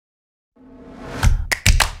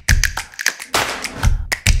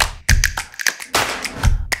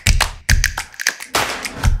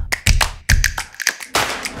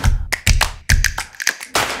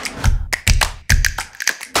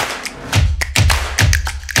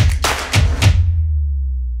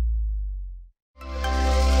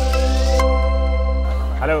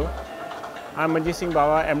I'm Manjit Singh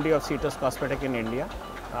Bawa, MD of Citrus Cosmetic in India.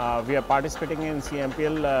 We are participating in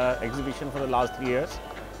CMPL exhibition for the last 3 years.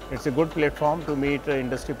 It's a good platform to meet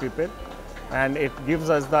industry people, and it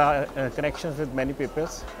gives us the connections with many people.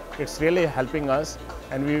 It's really helping us,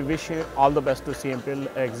 and we wish all the best to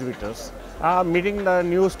CMPL exhibitors. Meeting the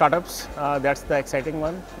new startups, that's the exciting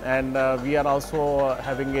one, and we are also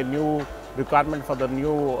having a new requirement for the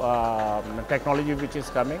new technology which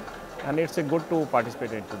is coming, and it's a good to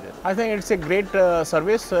participate into this. I think it's a great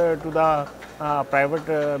service to the private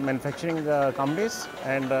manufacturing companies,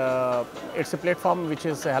 and it's a platform which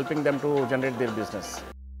is helping them to generate their business.